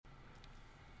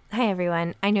Hi,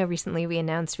 everyone. I know recently we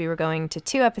announced we were going to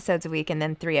 2 episodes a week and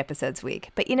then 3 episodes a week.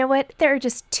 But you know what? There are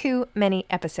just too many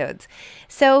episodes.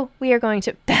 So we are going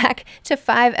back to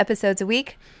 5 episodes a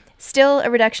week. Still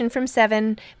a reduction from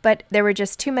 7, but there were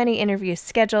just too many interviews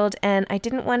scheduled, and I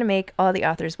didn't want to make all the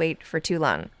authors wait for too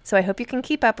long. So I hope you can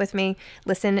keep up with me.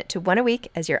 Listen to 1 a week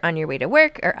as you're on your way to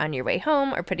work or on your way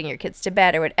home or putting your kids to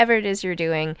bed or whatever it is you're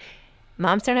doing.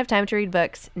 Moms Don't Have Time to Read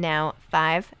Books, now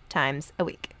 5 times a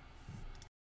week.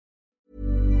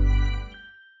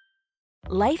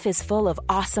 Life is full of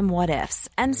awesome what-ifs,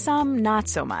 and some not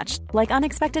so much, like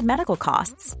unexpected medical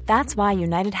costs. That's why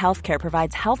United Healthcare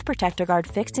provides Health Protector Guard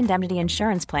fixed indemnity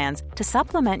insurance plans to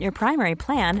supplement your primary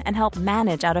plan and help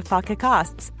manage out-of-pocket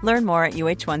costs. Learn more at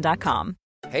uh1.com.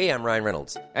 Hey, I'm Ryan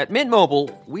Reynolds. At Mint Mobile,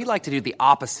 we like to do the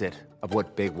opposite of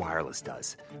what Big Wireless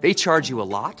does. They charge you a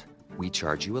lot. We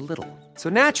charge you a little. So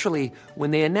naturally,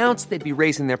 when they announced they'd be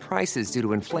raising their prices due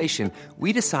to inflation,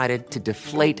 we decided to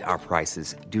deflate our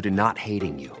prices due to not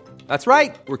hating you. That's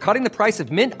right. We're cutting the price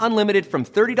of Mint Unlimited from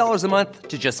 $30 a month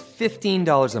to just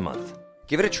 $15 a month.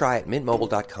 Give it a try at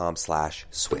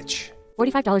mintmobile.com/switch.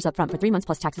 $45 up front for 3 months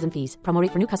plus taxes and fees. Promo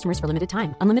rate for new customers for limited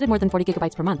time. Unlimited more than 40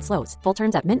 gigabytes per month. Slows full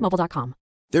terms at mintmobile.com.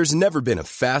 There's never been a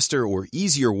faster or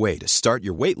easier way to start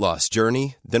your weight loss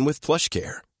journey than with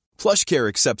PlushCare. PlushCare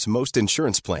accepts most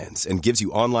insurance plans and gives you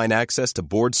online access to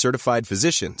board-certified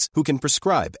physicians who can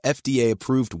prescribe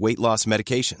FDA-approved weight loss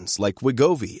medications like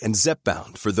Wegovy and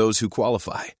Zepbound for those who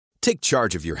qualify. Take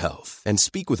charge of your health and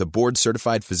speak with a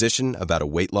board-certified physician about a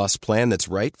weight loss plan that's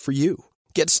right for you.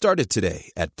 Get started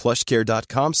today at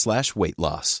plushcare.com/weight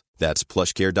loss. That's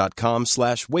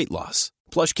plushcare.com/weight loss.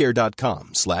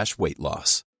 plushcare.com/weight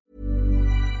loss.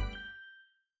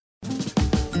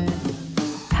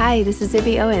 Hi, this is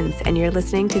Zibby Owens, and you're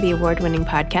listening to the award-winning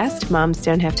podcast, Moms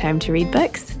Don't Have Time to Read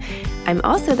Books. I'm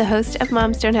also the host of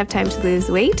Moms Don't Have Time to Lose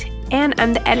Weight, and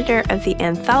I'm the editor of the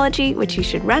anthology, which you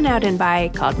should run out and buy,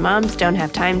 called Moms Don't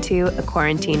Have Time to, a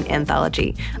quarantine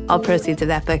anthology. All proceeds of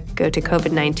that book go to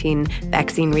COVID-19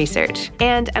 vaccine research.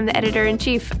 And I'm the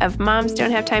editor-in-chief of Moms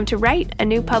Don't Have Time to Write, a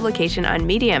new publication on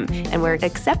Medium, and we're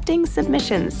accepting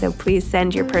submissions, so please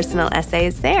send your personal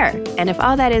essays there. And if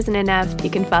all that isn't enough, you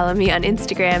can follow me on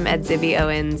Instagram at Zibby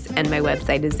Owens, and my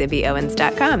website is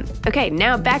zibbyowens.com. Okay,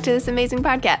 now back to this amazing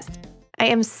podcast. I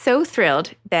am so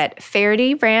thrilled that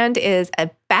Faherty brand is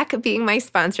back being my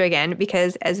sponsor again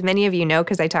because, as many of you know,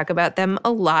 because I talk about them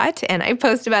a lot and I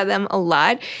post about them a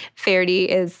lot, Faherty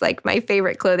is like my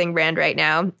favorite clothing brand right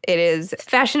now. It is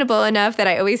fashionable enough that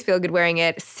I always feel good wearing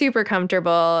it, super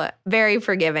comfortable, very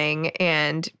forgiving,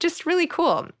 and just really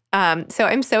cool. So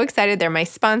I'm so excited. They're my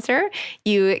sponsor.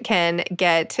 You can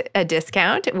get a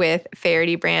discount with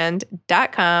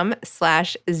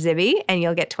fahertybrand.com/Zibby, and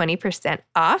you'll get 20%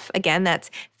 off. Again, that's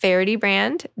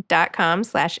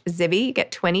fahertybrand.com/Zibby. You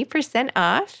get 20%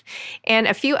 off. And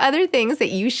a few other things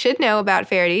that you should know about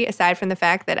Faherty, aside from the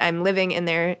fact that I'm living in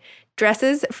their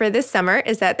dresses for this summer,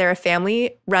 is that they're a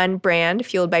family-run brand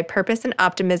fueled by purpose and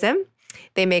optimism.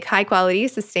 They make high-quality,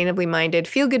 sustainably minded,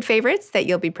 feel-good favorites that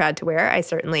you'll be proud to wear. I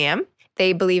certainly am.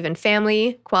 They believe in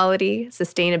family, quality,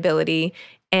 sustainability,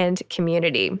 and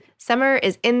community. Summer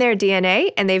is in their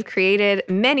DNA, and they've created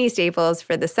many staples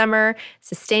for the summer,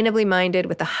 sustainably minded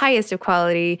with the highest of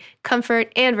quality, comfort,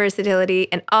 and versatility,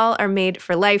 and all are made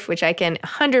for life, which I can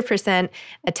 100%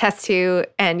 attest to,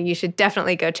 and you should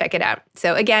definitely go check it out.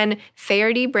 So again,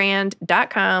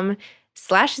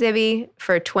 fahertybrand.com/Zibby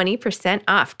for 20%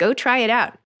 off. Go try it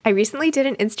out. I recently did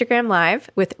an Instagram Live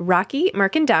with Raakhee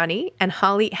Mirchandani and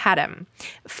Holly Hatam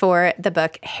for the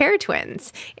book Hair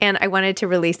Twins, and I wanted to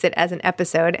release it as an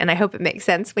episode, and I hope it makes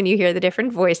sense when you hear the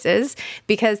different voices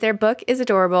because their book is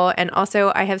adorable, and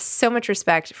also I have so much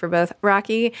respect for both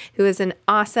Raakhee, who is an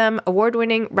awesome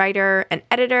award-winning writer and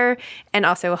editor, and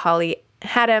also Holly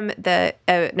Hatam,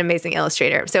 an amazing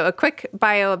illustrator. So a quick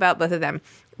bio about both of them.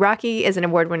 Raakhee is an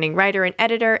award-winning writer and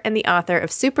editor and the author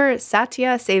of Super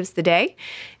Satya Saves the Day.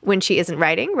 When she isn't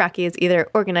writing, Raakhee is either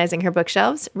organizing her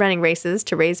bookshelves, running races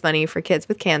to raise money for kids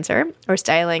with cancer, or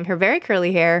styling her very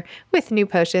curly hair with new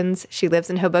potions. She lives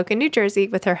in Hoboken, New Jersey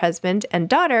with her husband and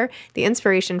daughter, the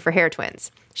inspiration for Hair Twins.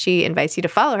 She invites you to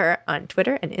follow her on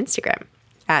Twitter and Instagram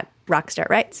at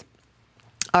RockstarWrites.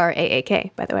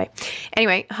 RAAK, by the way.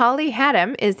 Anyway, Holly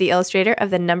Hatam is the illustrator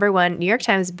of the #1 New York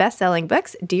Times bestselling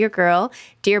books, Dear Girl,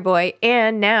 Dear Boy,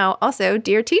 and now also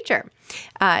Dear Teacher.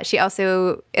 She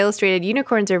also illustrated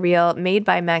Unicorns Are Real, made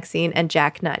by Maxine and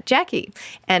Jack Not Jackie.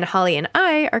 And Holly and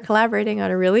I are collaborating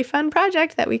on a really fun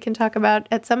project that we can talk about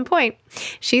at some point.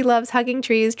 She loves hugging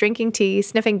trees, drinking tea,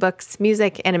 sniffing books,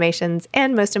 music, animations,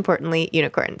 and most importantly,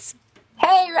 unicorns.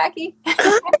 Hey, Raakhee.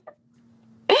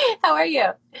 How are you?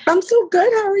 I'm so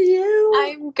good. How are you?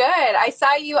 I'm good. I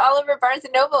saw you all over Barnes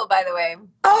and Noble, by the way.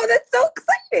 Oh, that's so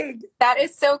exciting. That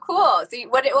is so cool. So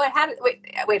wait,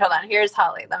 hold on. Here's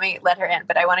Holly. Let me let her in,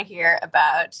 but I want to hear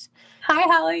about, hi,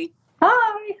 Holly.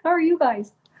 Hi, how are you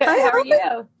guys? Good. Hi, How are Holly.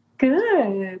 you?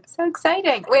 Good. So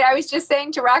exciting. Wait, I was just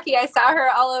saying to Raakhee, I saw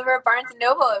her all over Barnes and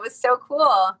Noble. It was so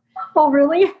cool. Oh,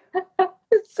 really?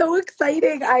 It's so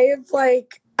exciting. I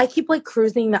keep like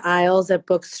cruising the aisles at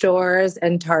bookstores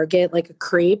and Target like a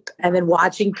creep, and then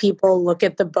watching people look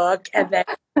at the book and then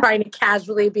trying to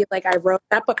casually be like, I wrote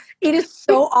that book. It is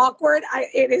so awkward.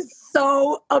 It is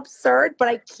so absurd, but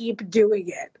I keep doing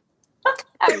it.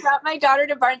 I brought my daughter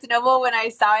to Barnes & Noble when I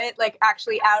saw it, like,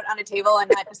 actually out on a table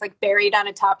and not just, like, buried on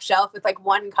a top shelf with, like,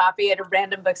 one copy at a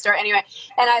random bookstore. Anyway,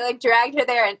 and I, like, dragged her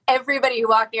there, and everybody who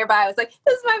walked nearby was like,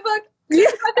 this is my book.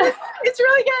 It's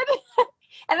really good.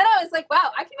 And then I was like,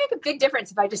 wow, I can make a big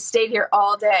difference if I just stayed here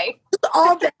all day.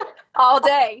 All day. All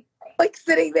day. Like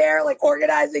sitting there, like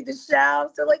organizing the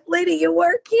shelves. They're like, lady, you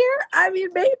work here? I mean,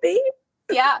 maybe.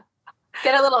 Yeah.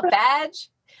 Get a little badge.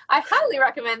 I highly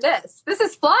recommend this. This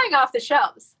is flying off the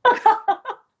shelves. You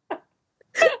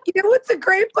know what's a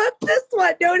great book? This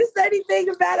one. Notice anything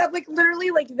about it? I'm like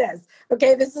literally like this.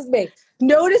 Okay, this is me.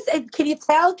 Notice, and can you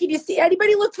tell? Can you see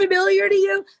anybody look familiar to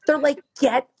you? They're like,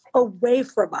 get away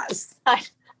from us. You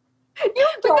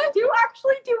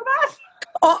actually do that?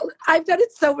 Oh, I've done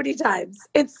it so many times.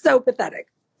 It's so pathetic.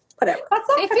 Whatever. That's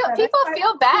not pathetic. People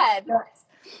feel bad.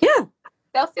 Yeah.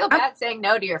 They'll feel bad saying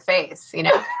no to your face, you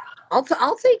know?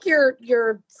 I'll take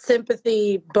your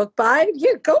sympathy book buy.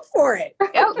 Yeah, go for it.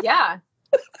 Oh, yeah.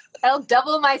 That'll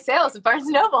double my sales at Barnes &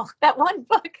 Noble. That one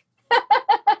book.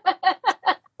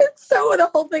 It's so, the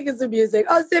whole thing is amusing.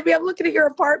 Oh, Sibby, I'm looking at your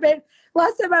apartment.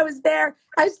 Last time I was there,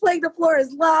 I was playing The Floor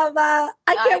is Lava.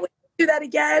 I can't wait to do that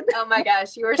again. Oh my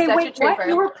gosh, you were Hey, such wait, a trooper. what?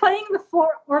 You were playing the floor?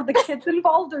 Were the kids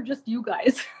involved or just you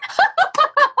guys?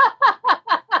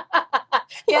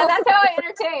 Yeah, that's how I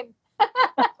entertain.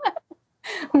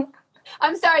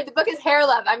 I'm sorry, the book is Hair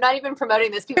Love. I'm not even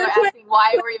promoting this. People are asking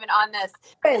why we're even on this.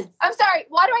 I'm sorry.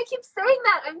 Why do I keep saying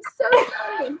that? I'm so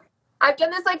sorry. I've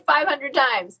done this like 500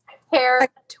 times. Hair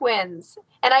twins.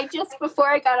 And I just, before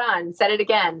I got on, said it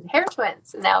again. Hair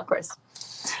twins. And now, of course.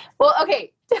 Well,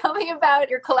 okay. Tell me about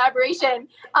your collaboration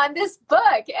on this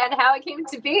book and how it came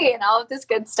to be and all of this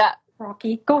good stuff.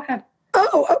 Raakhee, go ahead.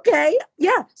 Oh, okay.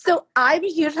 Yeah. So I'm a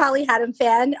huge Holly Hatam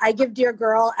fan. I give Dear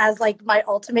Girl as like my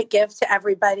ultimate gift to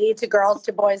everybody, to girls,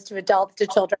 to boys, to adults, to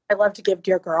children. I love to give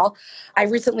Dear Girl. I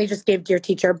recently just gave Dear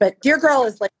Teacher, but Dear Girl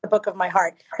is like the book of my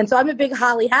heart. And so I'm a big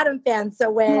Holly Hatam fan.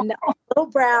 So when Little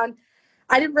Brown,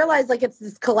 I didn't realize like it's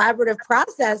this collaborative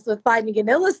process with finding an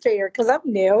illustrator because I'm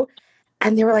new.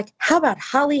 And they were like, how about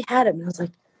Holly Hatam? And I was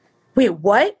like, wait,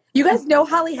 what? You guys know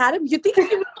Holly Hatam? You think she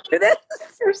would do this?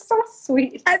 You're so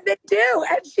sweet. And they do.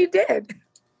 And she did.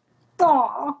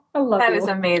 Aw, I love That you. is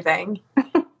amazing.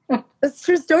 That's a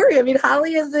true story. I mean,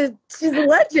 Holly she's a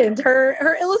legend.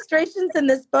 Her illustrations in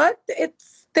this book,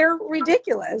 they're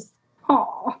ridiculous.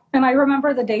 Aw. And I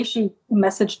remember the day she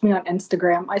messaged me on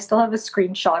Instagram. I still have a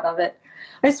screenshot of it.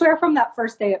 I swear from that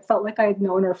first day, it felt like I had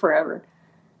known her forever.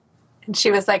 And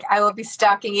she was like, I will be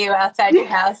stalking you outside your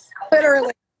house.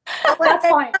 Literally. That's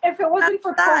fine. If it wasn't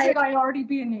for COVID, I'd already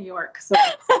be in New York. So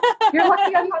you're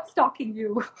lucky I'm not stalking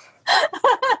you.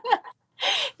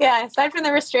 Yeah, aside from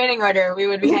the restraining order, we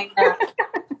would be hanging out.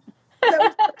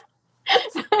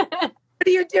 What are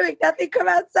you doing? Nothing. Come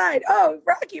outside. Oh,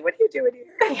 Raakhee, what are you doing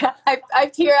here? Yeah, I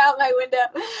peer out my window.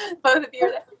 Both of you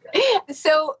are there.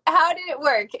 So how did it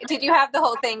work? Did you have the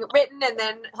whole thing written and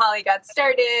then Holly got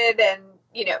started? And,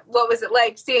 you know, what was it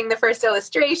like seeing the first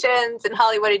illustrations? And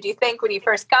Holly, what did you think when you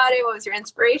first got it? What was your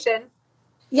inspiration?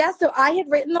 Yeah, so I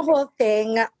had written the whole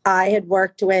thing. I had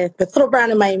worked with Little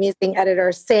Brown and my amazing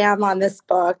editor, Sam, on this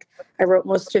book. I wrote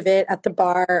most of it at the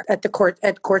bar at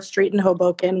Court Street in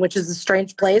Hoboken, which is a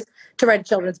strange place to write a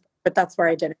children's book, but that's where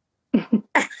I did it.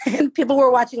 And people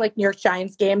were watching like New York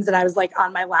Giants games, and I was like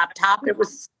on my laptop. It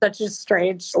was such a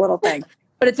strange little thing,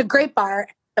 but it's a great bar.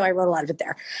 So I wrote a lot of it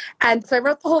there. And so I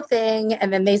wrote the whole thing,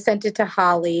 and then they sent it to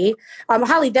Holly.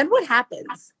 Holly, then what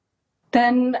happens?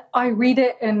 Then I read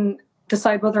it and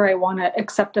decide whether I want to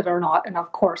accept it or not. And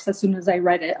of course, as soon as I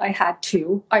read it, I had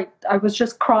to. I was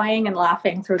just crying and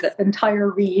laughing through the entire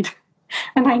read.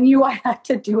 And I knew I had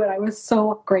to do it. I was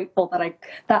so grateful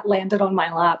that landed on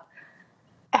my lap.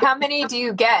 How many do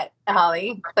you get,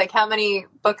 Holly? Like how many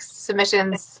book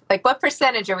submissions? Like what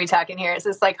percentage are we talking here? Is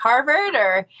this like Harvard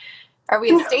or are we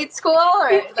in state school? Or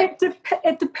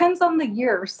it depends on the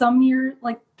year. Some year,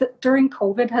 like during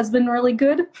COVID has been really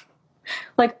good.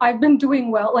 Like I've been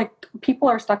doing well, like people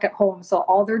are stuck at home. So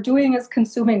all they're doing is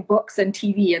consuming books and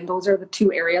TV. And those are the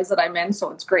two areas that I'm in.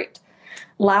 So it's great.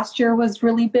 Last year was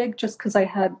really big just because I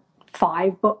had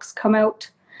 5 books come out.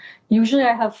 Usually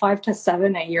I have 5 to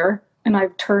 7 a year, and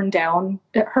I've turned down,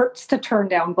 it hurts to turn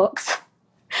down books,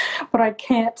 but I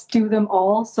can't do them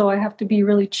all. So I have to be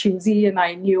really choosy. And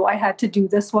I knew I had to do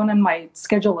this one, and my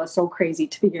schedule was so crazy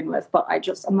to begin with. But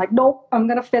I'm like, nope, I'm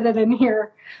going to fit it in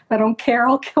here. I don't care.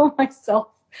 I'll kill myself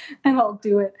and I'll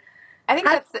do it. I think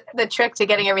that's the trick to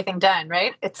getting everything done,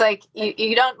 right? It's like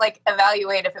you don't like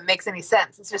evaluate if it makes any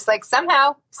sense. It's just like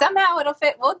somehow it'll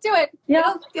fit. We'll do it.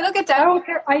 Yeah. It'll get done. I don't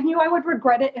care. I knew I would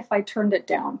regret it if I turned it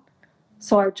down.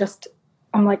 So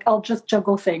I'm like, I'll just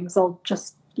juggle things. I'll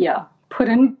just, put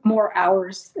in more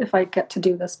hours if I get to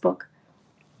do this book.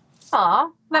 Aw,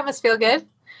 that must feel good.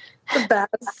 The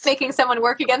best. Making someone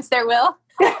work against their will.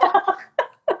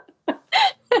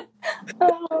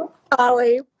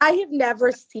 Holly, I have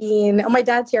never seen, my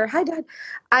dad's here. Hi, Dad.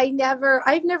 I've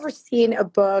never seen a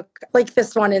book like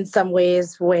this one in some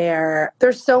ways where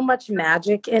there's so much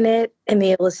magic in it, in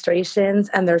the illustrations,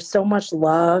 and there's so much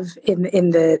love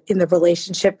in the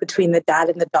relationship between the dad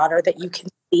and the daughter that you can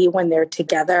see when they're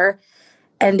together.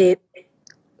 And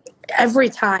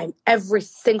every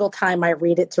single time I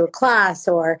read it to a class,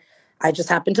 or I just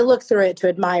happen to look through it to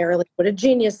admire like what a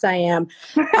genius I am.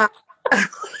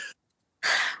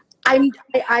 I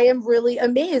am really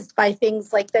amazed by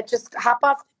things like that just hop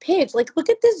off the page. Like, look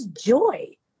at this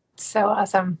joy. So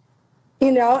awesome.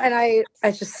 And I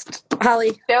just,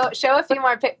 Holly. Show a few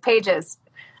more pages.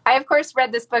 I, of course,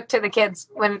 read this book to the kids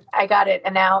when I got it,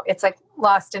 and now it's like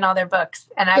lost in all their books.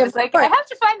 And I was like, I have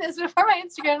to find this before my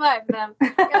Instagram Live.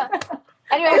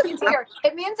 Anyway,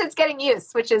 it means it's getting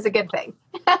use, which is a good thing.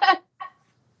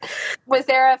 Was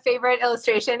there a favorite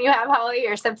illustration you have, Holly,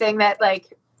 or something that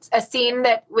like a scene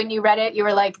that when you read it, you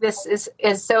were like, this is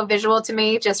so visual to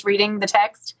me, just reading the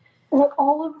text? Well,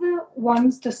 all of the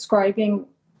ones describing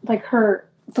like the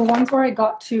ones where I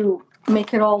got to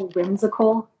make it all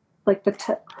whimsical, like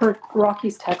her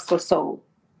Raakhee's text was so,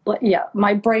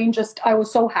 my brain I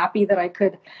was so happy that I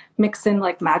could mix in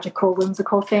like magical,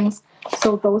 whimsical things.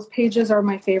 So those pages are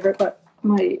my favorite, but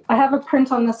I have a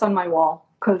print on this on my wall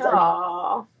because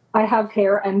I have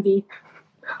hair envy.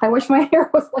 I wish my hair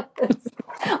was like this.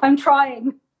 I'm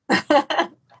trying.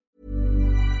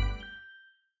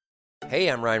 Hey,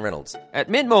 I'm Ryan Reynolds. At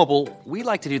Mint Mobile, we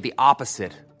like to do the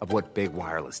opposite of what Big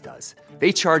Wireless does.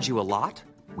 They charge you a lot,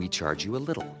 we charge you a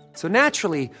little. So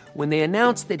naturally, when they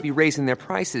announced they'd be raising their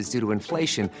prices due to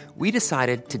inflation, we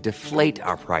decided to deflate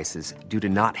our prices due to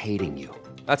not hating you.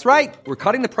 That's right. We're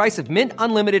cutting the price of Mint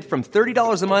Unlimited from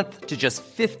 $30 a month to just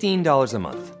 $15 a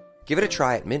month. Give it a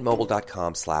try at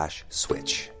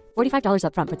mintmobile.com/switch. $45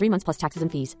 up front for 3 months plus taxes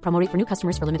and fees. Promo rate for new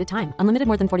customers for limited time. Unlimited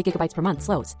more than 40 gigabytes per month.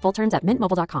 Slows full terms at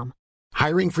mintmobile.com.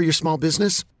 Hiring for your small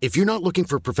business? If you're not looking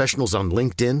for professionals on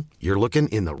LinkedIn, you're looking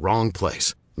in the wrong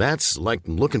place. That's like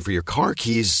looking for your car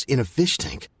keys in a fish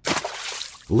tank.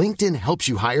 LinkedIn helps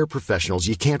you hire professionals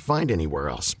you can't find anywhere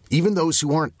else, even those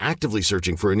who aren't actively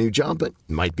searching for a new job but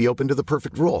might be open to the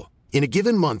perfect role. In a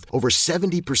given month, over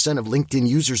 70% of LinkedIn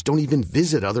users don't even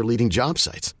visit other leading job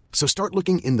sites. So start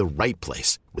looking in the right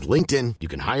place. With LinkedIn, you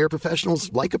can hire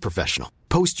professionals like a professional.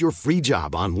 Post your free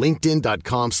job on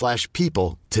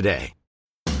linkedin.com/people today.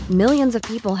 Millions of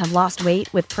people have lost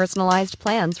weight with personalized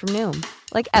plans from Noom.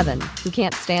 Like Evan, who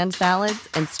can't stand salads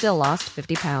and still lost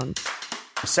 50 pounds.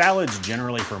 Salads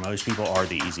generally for most people are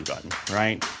the easy button,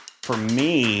 right? For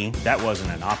me, that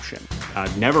wasn't an option. I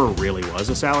never really was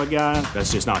a salad guy.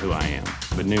 That's just not who I am.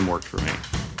 But Noom worked for me.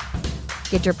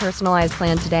 Get your personalized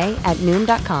plan today at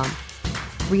Noom.com.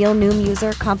 Real Noom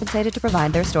user compensated to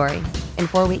provide their story. In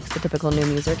 4 weeks, the typical Noom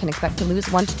user can expect to lose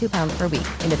 1 to 2 pounds per week.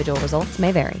 Individual results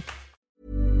may vary.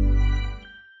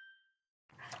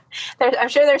 I'm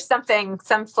sure there's some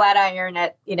flat iron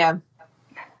at,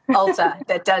 Ulta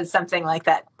that does something like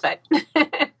that, but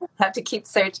I'll have to keep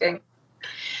searching.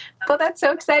 Well, that's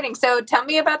so exciting. So tell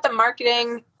me about the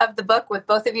marketing of the book with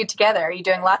both of you together. Are you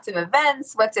doing lots of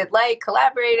events? What's it like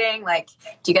collaborating? Like,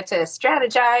 do you get to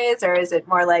strategize, or is it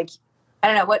more like, I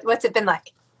don't know, what's it been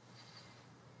like?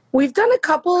 We've done a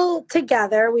couple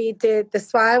together. We did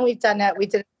this one. We did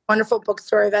a wonderful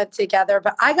bookstore event together,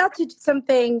 but I got to do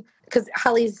something because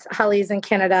Holly's in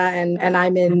Canada and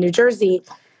I'm in New Jersey.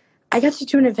 I got to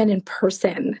do an event in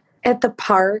person at the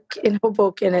park in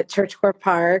Hoboken at Church Court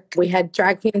Park. We had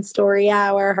Drag Queen Story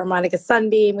Hour, Harmonica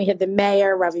Sunbeam. We had the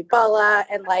mayor, Ravi Bala,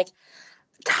 and like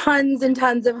tons and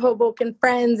tons of Hoboken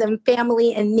friends and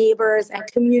family and neighbors and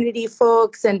community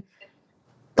folks. And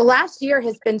The last year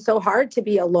has been so hard to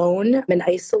be alone and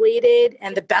isolated.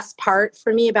 And the best part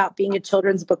for me about being a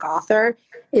children's book author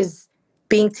is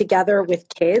being together with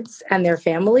kids and their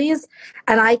families.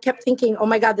 And I kept thinking, oh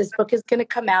my God, this book is going to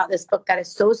come out, this book that is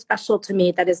so special to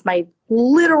me, that is my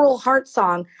literal heart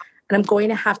song. And I'm going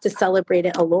to have to celebrate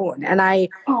it alone. And I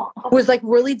was like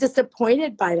really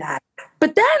disappointed by that.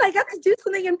 But then I got to do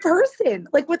something in person,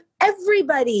 like with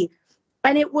everybody.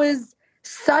 And it was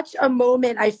such a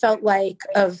moment, I felt like,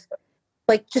 of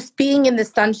like just being in the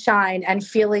sunshine and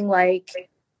feeling like,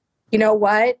 you know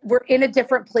what, we're in a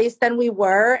different place than we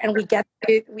were, and we get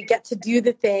to do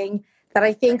the thing that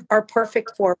I think are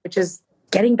perfect for, which is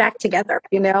getting back together,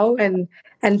 you know,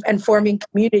 and forming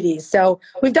communities. So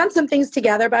we've done some things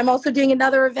together, but I'm also doing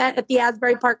another event at the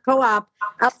Asbury Park Co-op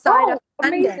outside of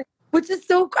London, which is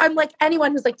so, I'm like,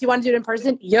 anyone who's like, do you want to do it in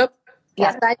person? Yep.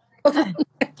 Yes, I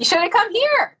You should have come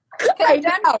here. I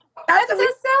know. That's so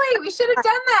silly. We should have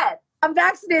done that. I'm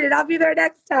vaccinated. I'll be there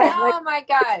next time. Oh my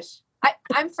gosh.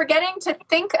 I'm forgetting to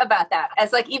think about that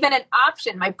as like even an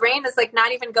option. My brain is like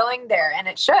not even going there, and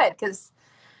it should, because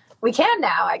we can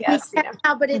now, I guess. We can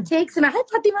now, but it takes, and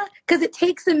because it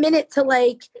takes a minute to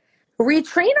like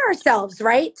retrain ourselves,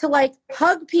 right? To like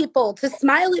hug people, to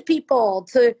smile at people,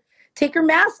 to take your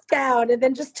mask down, and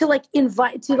then just to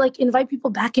invite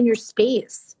people back in your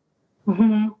space.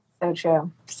 Mm-hmm. So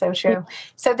true. So true.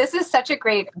 So this is such a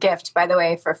great gift, by the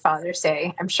way, for Father's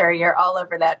Day. I'm sure you're all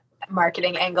over that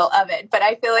marketing angle of it, but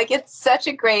I feel like it's such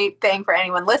a great thing for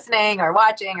anyone listening or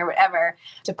watching or whatever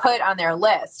to put on their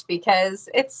list, because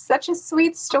it's such a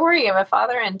sweet story of a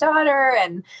father and daughter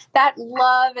and that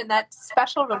love and that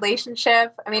special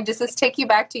relationship. I mean, does this take you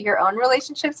back to your own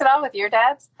relationships at all with your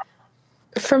dads?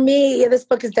 For me, this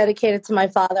book is dedicated to my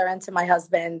father and to my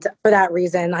husband for that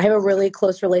reason. I have a really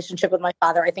close relationship with my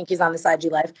father. I think he's on this IG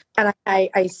Live. And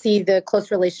I see the close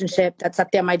relationship that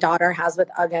Satya, my daughter, has with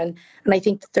Agan. And I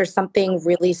think that there's something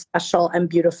really special and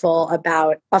beautiful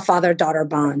about a father-daughter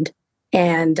bond.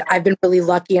 And I've been really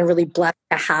lucky and really blessed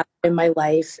to have it in my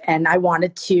life. And I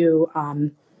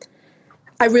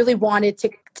really wanted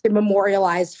to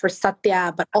memorialize for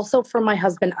Satya, but also for my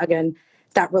husband, Agan,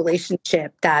 that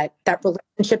relationship that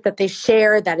they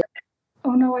share.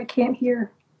 Oh no, I can't hear.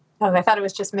 Oh, I thought it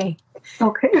was just me.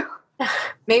 Okay.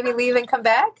 Maybe leave and come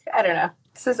back? I don't know.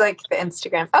 This is like the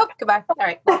Instagram. Oh, goodbye. All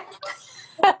right.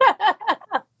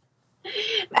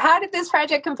 How did this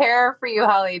project compare for you,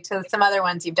 Holly, to some other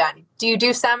ones you've done? Do you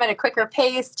do some at a quicker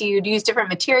pace? Do you use different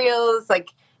materials? Like,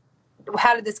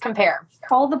 how did this compare?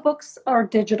 All the books are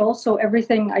digital, so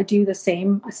everything I do the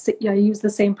same. I use the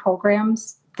same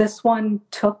programs. This one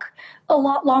took a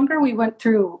lot longer. We went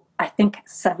through, I think,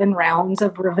 7 rounds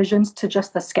of revisions to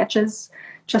just the sketches,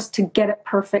 just to get it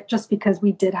perfect, just because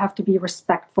we did have to be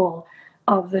respectful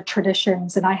of the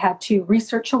traditions. And I had to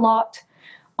research a lot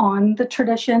on the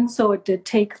traditions, so it did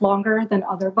take longer than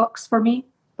other books for me,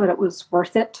 but it was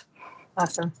worth it.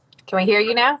 Awesome. Can we hear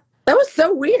you now? That was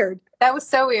so weird. That was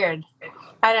so weird.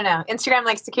 I don't know. Instagram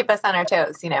likes to keep us on our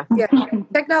toes, you know. Yeah.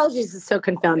 Technology is so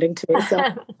confounding to me, so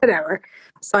whatever.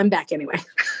 So I'm back anyway.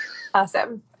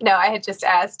 Awesome. No, I had just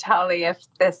asked Holly if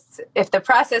the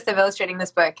process of illustrating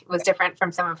this book was different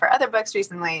from some of her other books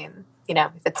recently, and you know,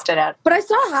 if it stood out. But I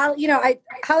saw Holly.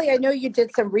 Holly, I know you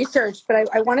did some research, but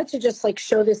I wanted to just like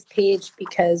show this page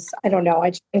because I don't know.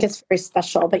 I just think it's very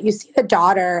special. But you see the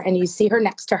daughter, and you see her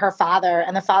next to her father,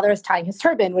 and the father is tying his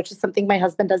turban, which is something my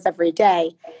husband does every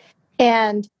day.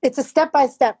 And it's a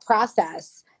step-by-step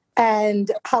process. And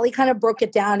Holly kind of broke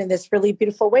it down in this really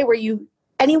beautiful way where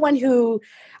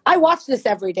I watch this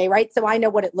every day, right? So I know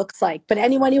what it looks like. But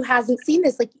anyone who hasn't seen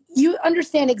this, like, you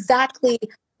understand exactly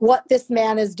what this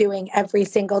man is doing every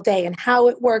single day and how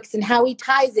it works and how he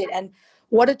ties it and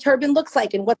what a turban looks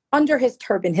like and what's under his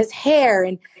turban, his hair.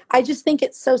 And I just think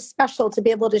it's so special to be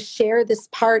able to share this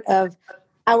part of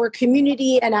our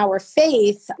community and our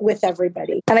faith with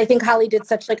everybody. And I think Holly did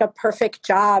such like a perfect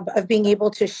job of being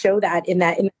able to show that in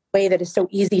a way that is so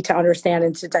easy to understand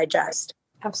and to digest.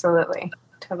 Absolutely.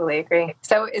 Totally agree.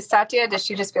 So is Satya, does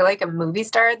she just feel like a movie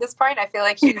star at this point? I feel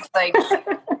like she's like,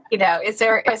 you know, is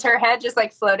her head just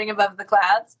like floating above the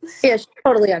clouds? Yeah, she's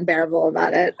totally unbearable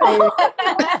about it.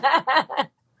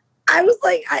 I was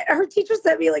like, her teacher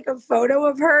sent me like a photo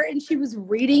of her, and she was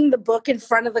reading the book in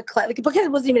front of the class. Like, the book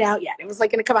wasn't even out yet. It was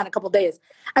like going to come out in a couple of days.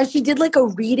 And she did like a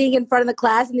reading in front of the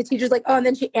class, and the teacher's like, oh, and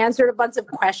then she answered a bunch of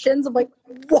questions. I'm like,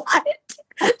 what?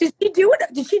 Did she do it?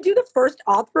 Did she do the first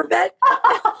author event?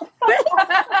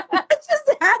 What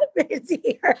just happened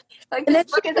here? Like,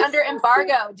 this book is under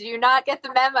embargo. Do you not get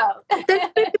the memo? Then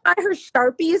she buy her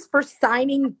Sharpies for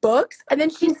signing books, and then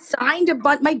she signed a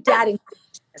bunch. My dad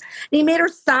And he made her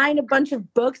sign a bunch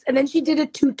of books. And then she did a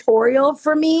tutorial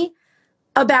for me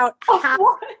about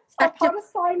how to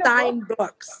sign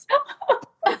books.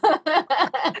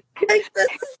 Like,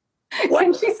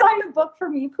 can she sign a book for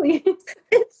me, please?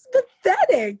 It's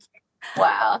pathetic.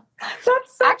 Wow.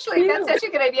 That's so actually cute. That's such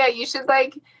a good idea. You should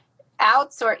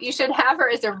outsource. You should have her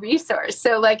as a resource.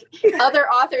 So other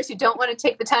authors who don't want to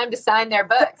take the time to sign their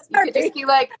books, you could just be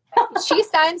she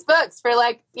signs books for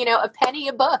a penny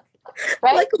a book.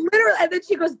 Right? Literally. And then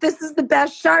she goes, this is the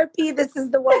best Sharpie. This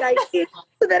is the one I need.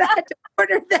 So then I had to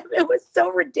order them. It was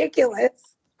so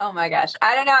ridiculous. Oh my gosh.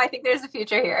 I don't know. I think there's a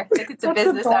future here. I think it's a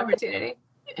business opportunity.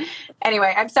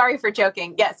 Anyway, I'm sorry for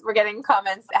joking. Yes, we're getting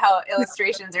comments how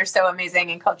illustrations are so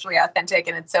amazing and culturally authentic,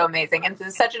 and it's so amazing. And this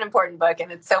is such an important book,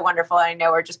 and it's so wonderful. I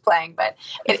know we're just playing, but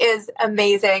it is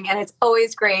amazing. And it's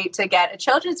always great to get a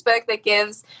children's book that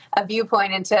gives a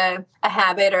viewpoint into a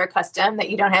habit or a custom that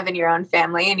you don't have in your own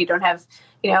family, and you don't have,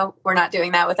 we're not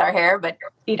doing that with our hair, but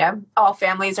all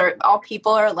families all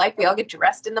people are alike. We all get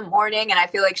dressed in the morning. And I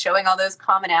feel like showing all those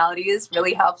commonalities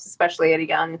really helps, especially at a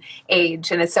young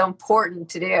age. And it's so important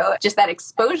to do just that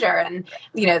exposure. And,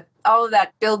 all of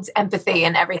that builds empathy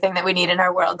and everything that we need in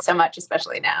our world so much,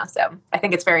 especially now. So I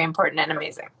think it's very important and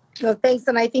amazing. Well, thanks.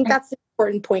 And I think that's the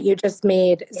important point you just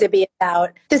made, Zibby,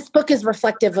 about this book is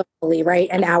reflective of Italy, right?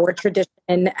 And our tradition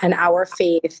and our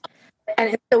faith.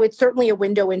 And so it's certainly a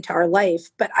window into our life.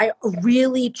 But I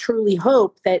really, truly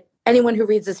hope that anyone who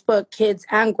reads this book, kids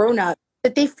and grown-ups,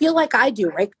 that they feel like I do,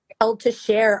 right? Compelled to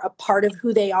share a part of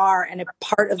who they are and a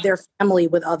part of their family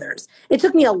with others. It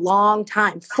took me a long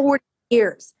time, 40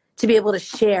 years, to be able to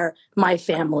share my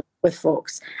family with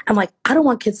folks. I'm like, I don't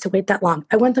want kids to wait that long.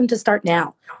 I want them to start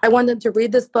now. I want them to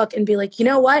read this book and be like, you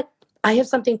know what? I have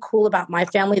something cool about my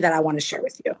family that I want to share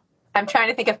with you. I'm trying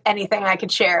to think of anything I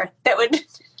could share that would...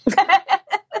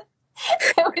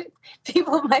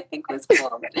 people might think was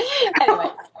cool. Anyway,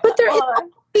 but there is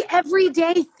the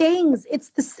everyday things.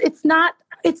 It's not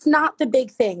the big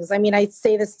things. I mean, I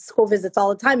say this at school visits all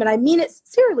the time, and I mean it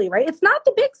sincerely, right? It's not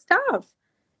the big stuff.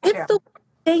 It's the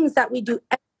things that we do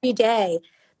every day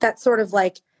that sort of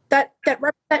that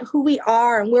represent who we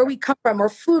are and where we come from, or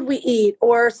food we eat,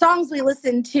 or songs we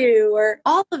listen to, or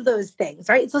all of those things,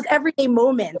 right? It's those everyday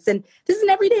moments, and this is an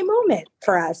everyday moment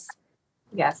for us.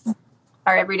 Yes.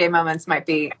 Our everyday moments might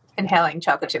be inhaling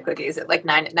chocolate chip cookies at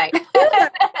 9 at night.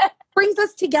 Brings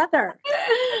us together.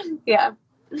 Yeah.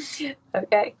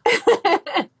 Okay.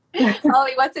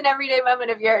 Holly, what's an everyday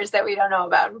moment of yours that we don't know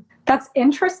about? That's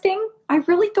interesting. I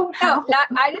really don't have.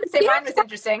 I didn't say mine was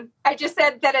interesting. I just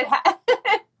said that it had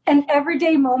an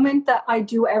everyday moment that I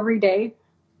do every day.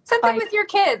 Something with your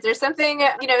kids, or something,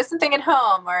 something at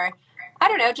home, or I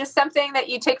don't know, just something that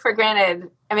you take for granted.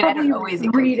 I mean, I don't always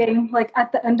reading.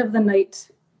 At the end of the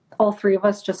night, all three of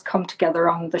us just come together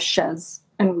on the chaise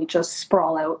and we just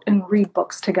sprawl out and read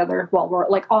books together while we're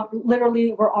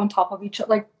literally we're on top of each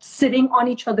other, sitting on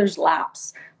each other's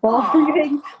laps while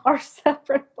reading our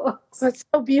separate books. That's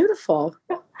so beautiful.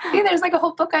 See, there's a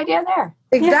whole book idea there.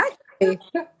 Exactly.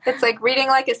 Yeah. It's like reading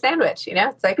like a sandwich,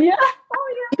 It's like, yeah.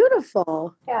 Oh, yeah.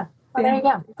 Beautiful. Yeah. Well, there you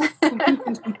go.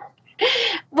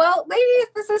 Well, ladies,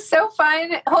 this is so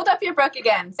fun. Hold up your book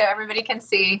again so everybody can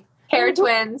see. Hair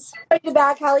Twins. Show you the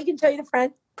back. Holly can show you the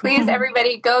front. Please,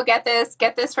 everybody, go get this.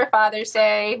 Get this for Father's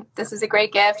Day. This is a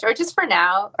great gift, or just for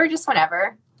now, or just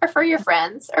whenever, or for your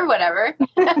friends, or whatever.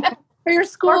 For your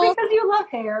school. Or because you love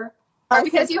hair. Or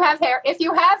because you have hair. If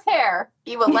you have hair,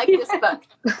 you will like this book.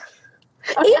 Even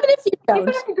if you don't.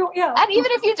 Even if you don't, yeah. And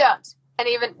even if you don't. And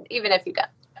even if you don't.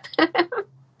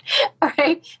 All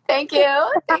right. Thank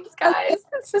you. Thanks, guys.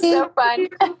 This is so fun.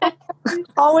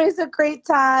 Always a great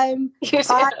time. You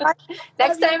too.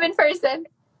 Next time in person.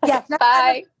 Yes.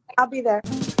 Bye. I'll be there.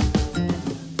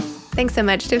 Thanks so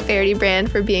much to Faherty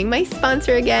Brand for being my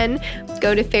sponsor again.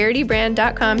 Go to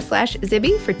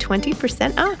fahertybrand.com/Zibby for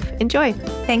 20% off. Enjoy.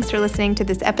 Thanks for listening to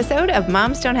this episode of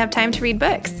Moms Don't Have Time to Read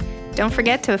Books. Don't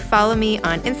forget to follow me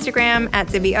on Instagram at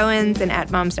Zibby Owens and at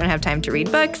Moms Don't Have Time to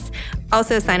Read Books.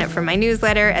 Also sign up for my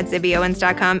newsletter at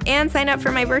zibbyowens.com and sign up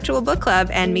for my virtual book club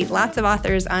and meet lots of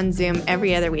authors on Zoom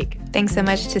every other week. Thanks so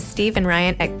much to Steve and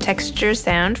Ryan at Texture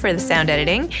Sound for the sound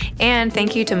editing. And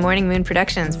thank you to Morning Moon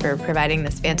Productions for providing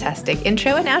this fantastic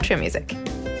intro and outro music.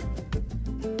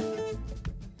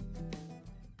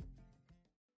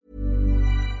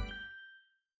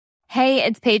 Hey,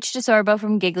 it's Paige DeSorbo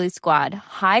from Giggly Squad.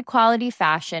 High quality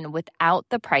fashion without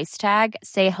the price tag.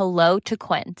 Say hello to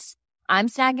Quince. I'm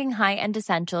snagging high-end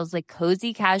essentials like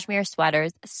cozy cashmere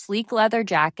sweaters, sleek leather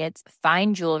jackets,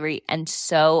 fine jewelry, and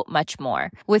so much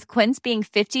more. With Quince being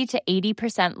 50 to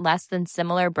 80% less than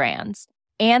similar brands.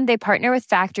 And they partner with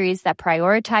factories that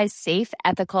prioritize safe,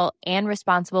 ethical, and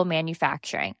responsible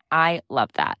manufacturing. I love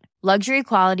that. Luxury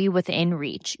quality within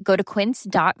reach. Go to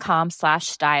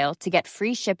quince.com/style to get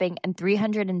free shipping and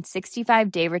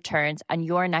 365-day returns on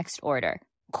your next order.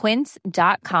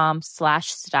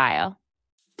 Quince.com/style.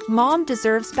 Mom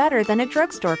deserves better than a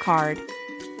drugstore card.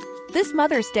 This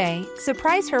Mother's Day,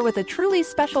 surprise her with a truly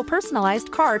special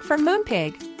personalized card from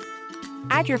Moonpig.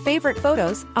 Add your favorite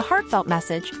photos, a heartfelt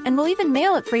message, and we'll even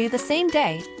mail it for you the same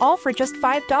day, all for just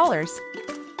 $5.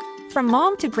 From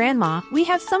mom to grandma, we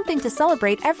have something to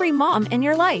celebrate every mom in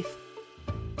your life.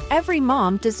 Every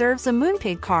mom deserves a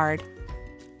Moonpig card.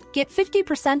 Get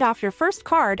 50% off your first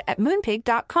card at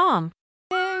moonpig.com.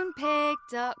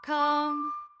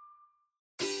 Moonpig.com.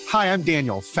 Hi, I'm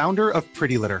Daniel, founder of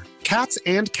Pretty Litter. Cats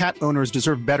and cat owners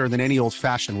deserve better than any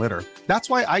old-fashioned litter. That's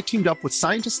why I teamed up with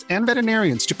scientists and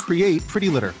veterinarians to create Pretty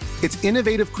Litter. Its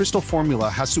innovative crystal formula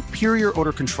has superior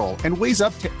odor control and weighs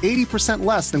up to 80%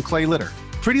 less than clay litter.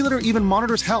 Pretty Litter even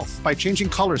monitors health by changing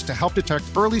colors to help detect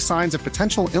early signs of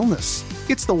potential illness.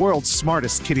 It's the world's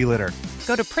smartest kitty litter.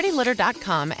 Go to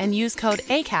prettylitter.com and use code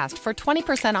ACAST for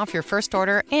 20% off your first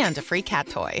order and a free cat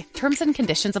toy. Terms and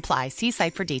conditions apply. See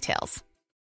site for details.